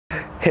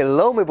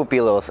Hello my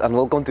pupilos and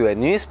welcome to a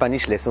new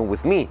Spanish lesson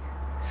with me,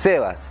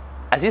 Sebas.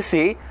 As you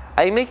see,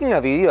 I'm making a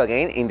video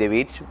again in the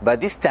beach, but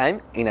this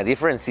time in a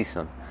different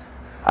season.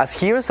 As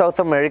here in South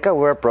America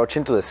we're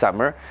approaching to the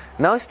summer,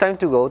 now it's time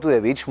to go to the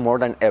beach more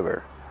than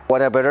ever.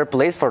 What a better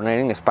place for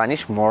learning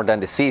Spanish more than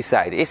the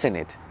seaside, isn't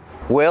it?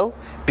 Well,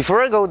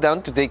 before I go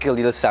down to take a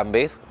little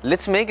sunbathe,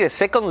 let's make a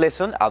second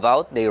lesson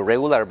about the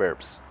irregular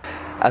verbs.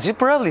 As you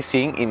probably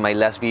seen in my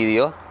last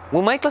video,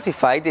 we might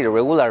classify the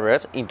irregular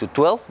verbs into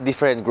 12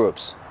 different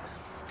groups.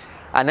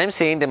 And I'm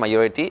saying the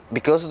majority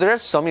because there are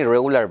some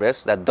irregular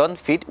verbs that don't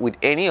fit with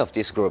any of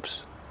these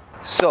groups.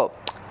 So,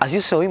 as you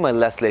saw in my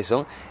last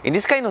lesson, in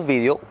this kind of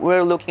video,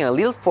 we're looking a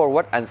little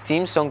forward and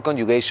seeing some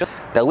conjugation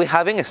that we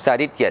haven't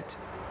studied yet.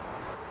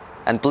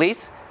 And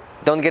please,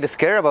 don't get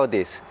scared about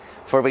this.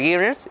 For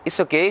beginners, it's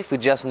okay if you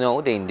just know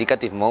the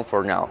indicative mode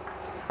for now.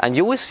 And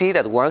you will see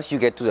that once you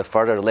get to the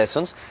further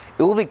lessons,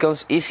 it will become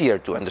easier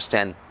to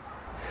understand.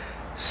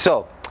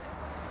 So,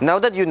 now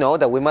that you know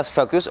that we must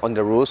focus on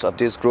the rules of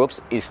these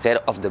groups instead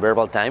of the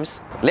verbal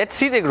times, let's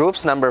see the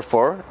groups number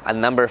 4 and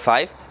number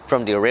 5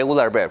 from the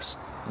irregular verbs.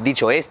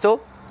 Dicho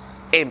esto,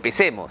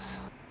 empecemos!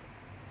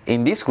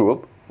 In this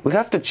group, we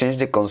have to change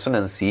the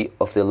consonant C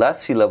of the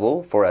last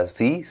syllable for a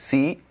Z,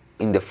 C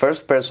in the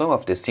first person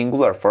of the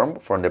singular form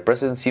from the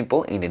present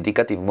simple in the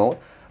indicative mode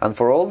and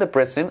for all the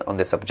present on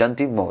the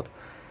subjunctive mode.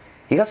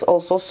 It has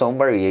also some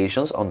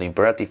variations on the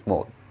imperative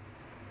mode.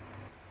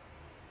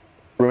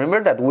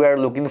 Remember that we are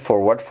looking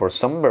forward for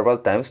some verbal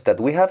times that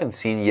we haven't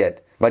seen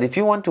yet, but if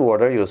you want to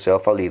order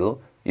yourself a little,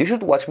 you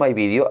should watch my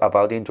video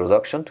about the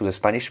introduction to the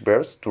Spanish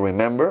verbs to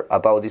remember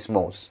about these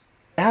modes.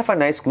 I have a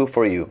nice clue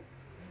for you.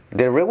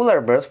 The irregular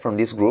verbs from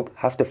this group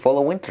have the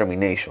following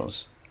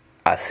terminations: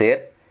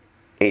 hacer,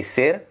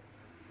 ecer,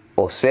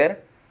 ocer,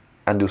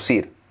 and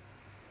decir.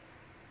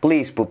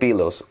 Please,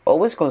 pupilos,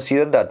 always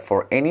consider that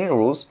for any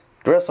rules,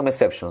 there are some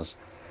exceptions.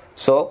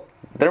 So,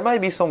 there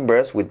might be some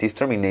verbs with these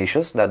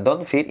terminations that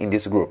don't fit in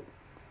this group.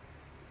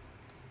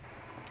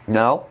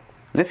 Now,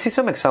 let's see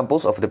some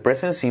examples of the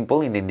present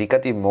simple in the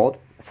indicative mode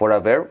for a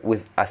verb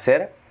with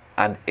hacer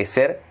and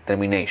ecer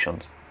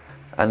terminations.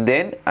 And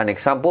then an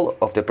example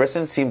of the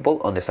present simple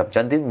on the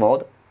subjunctive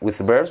mode with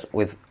verbs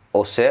with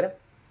ocer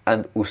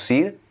and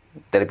usir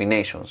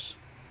terminations.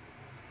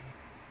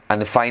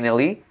 And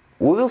finally,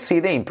 we will see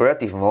the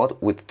imperative mode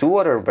with two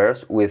other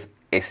verbs with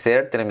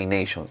ecer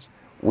terminations,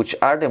 which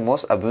are the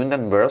most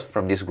abundant verbs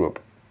from this group.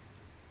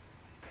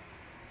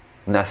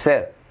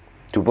 Nacer,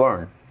 to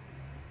born.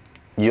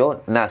 Yo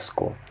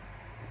nazco.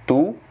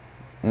 Tú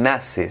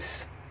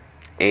naces.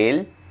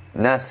 Él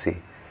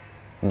nace.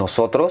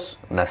 Nosotros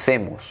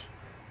nacemos.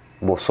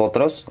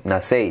 Vosotros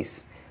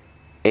nacéis.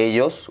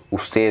 Ellos,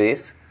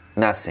 ustedes,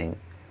 nacen.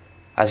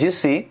 As you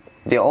see,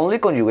 the only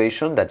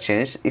conjugation that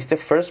changed is the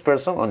first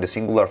person on the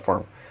singular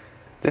form.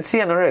 Let's see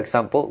another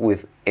example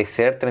with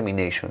ecer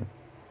termination.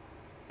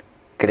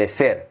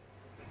 Crecer,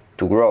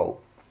 to grow.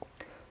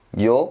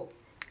 Yo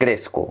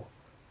crezco.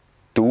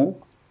 Tú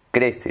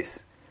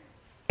creces.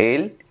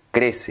 Él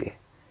crece.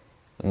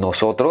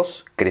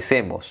 Nosotros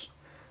crecemos.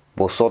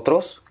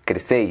 Vosotros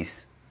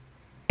crecéis.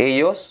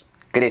 Ellos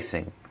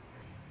crecen.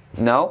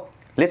 Now,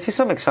 let's see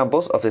some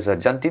examples of the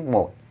subjunctive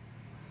mode.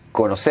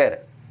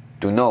 Conocer,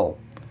 to know.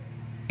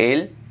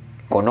 Él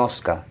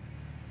conozca.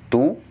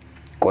 Tú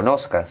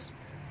conozcas.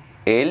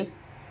 Él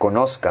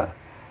conozca.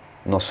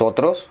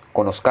 Nosotros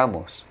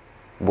conozcamos.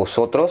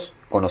 Vosotros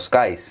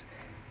conozcáis.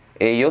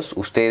 Ellos,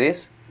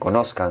 ustedes,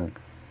 conozcan.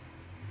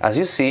 As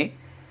you see,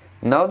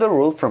 now the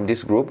rule from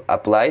this group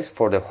applies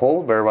for the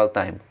whole verbal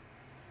time.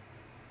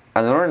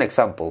 Another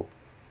example.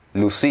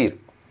 Lucir,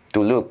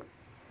 to look.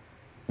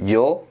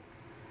 Yo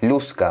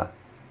luzca.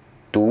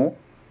 Tú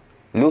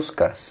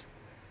luzcas.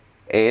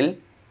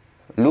 Él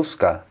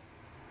luzca.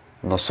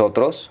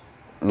 Nosotros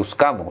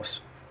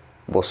luzcamos.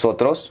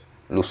 Vosotros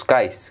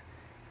luzcáis.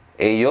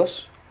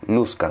 Ellos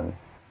luzcan.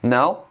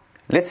 Now,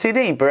 let's see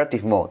the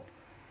imperative mode.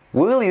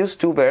 We will use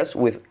two verbs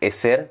with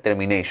ecer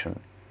termination.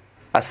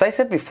 As I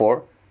said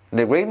before,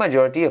 the great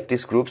majority of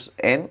these groups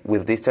end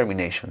with this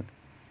termination.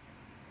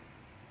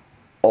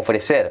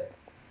 Ofrecer,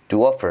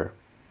 to offer.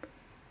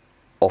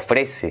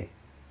 Ofrece.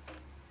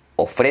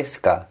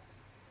 Ofrezca.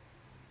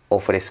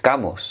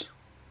 Ofrezcamos.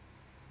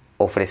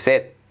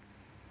 Ofreced.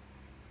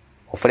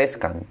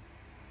 Ofrezcan.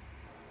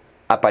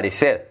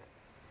 Aparecer,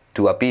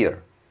 to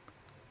appear.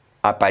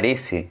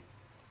 Aparece.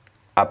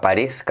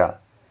 Aparezca.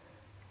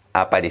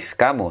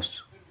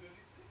 Aparezcamos.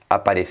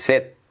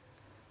 Apareced.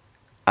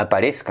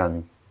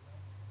 Aparezcan.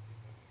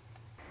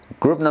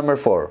 Group number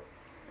 4.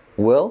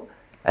 Well,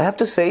 I have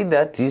to say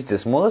that this is the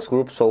smallest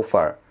group so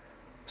far,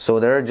 so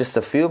there are just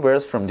a few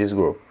verbs from this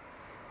group.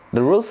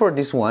 The rule for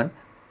this one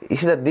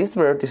is that this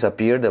verb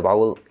disappears the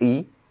vowel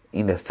E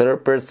in the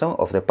third person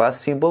of the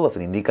past simple of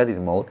the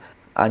indicative mode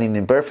and in the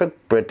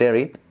imperfect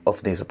preterite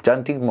of the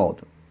subjunctive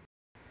mode.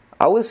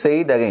 I will say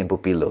it again,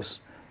 pupilos.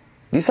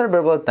 These are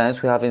verbal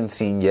times we haven't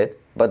seen yet,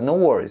 but no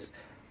worries,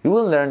 you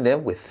will learn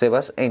them with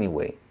Sebas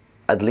anyway.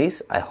 At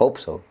least I hope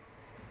so.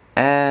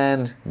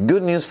 And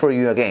good news for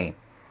you again.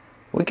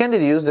 We can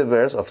deduce the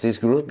verbs of this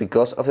group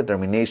because of the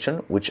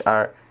termination, which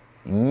are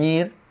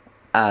ñir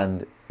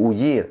and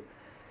huir.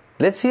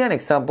 Let's see an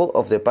example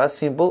of the past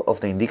simple of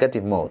the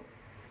indicative mode.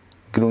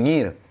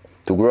 Gruñir,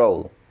 to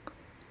growl.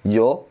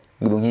 Yo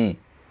gruñí.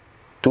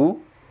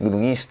 Tú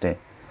gruñiste.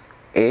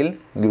 Él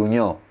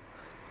gruñó.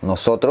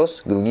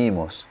 Nosotros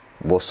gruñimos.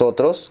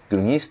 Vosotros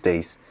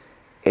gruñisteis.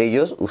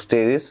 Ellos,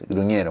 ustedes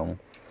gruñeron.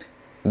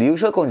 The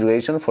usual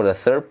conjugation for the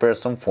third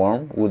person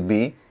form would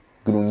be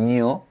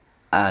gruñó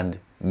and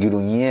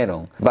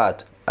gruñeron.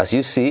 But, as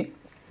you see,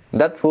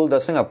 that rule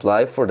doesn't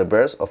apply for the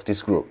verbs of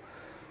this group.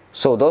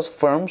 So those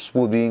forms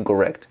would be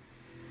incorrect.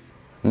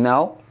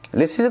 Now,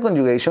 let's see the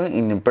conjugation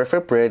in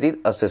imperfect predative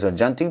of the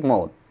subjunctive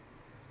mode.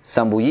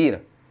 Zambullir,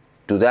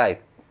 to dive.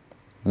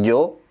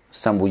 Yo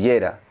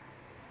zambullera.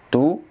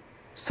 Tú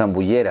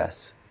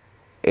zambulleras.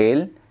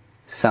 Él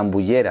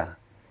zambullera.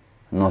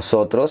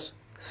 Nosotros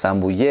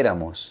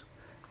zambulléramos.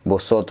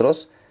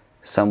 Vosotros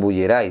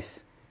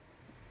zambulleráis.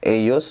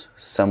 Ellos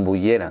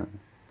zambulleran.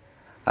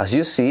 As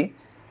you see,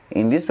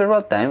 in this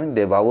verbal time,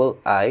 the vowel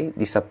I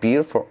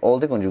disappeared for all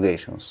the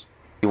conjugations.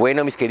 Y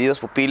bueno, mis queridos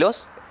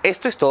pupilos,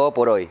 esto es todo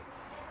por hoy.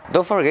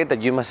 Don't forget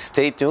that you must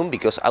stay tuned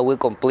because I will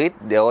complete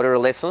the other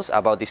lessons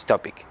about this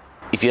topic.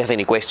 If you have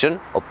any question,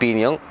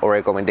 opinion, or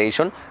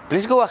recommendation,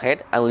 please go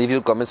ahead and leave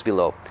your comments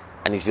below.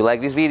 And if you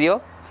like this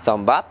video,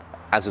 thumb up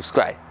and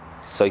subscribe.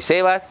 Soy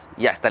Sebas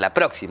y hasta la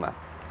próxima.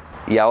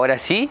 Y ahora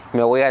sí,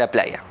 me voy a la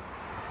playa.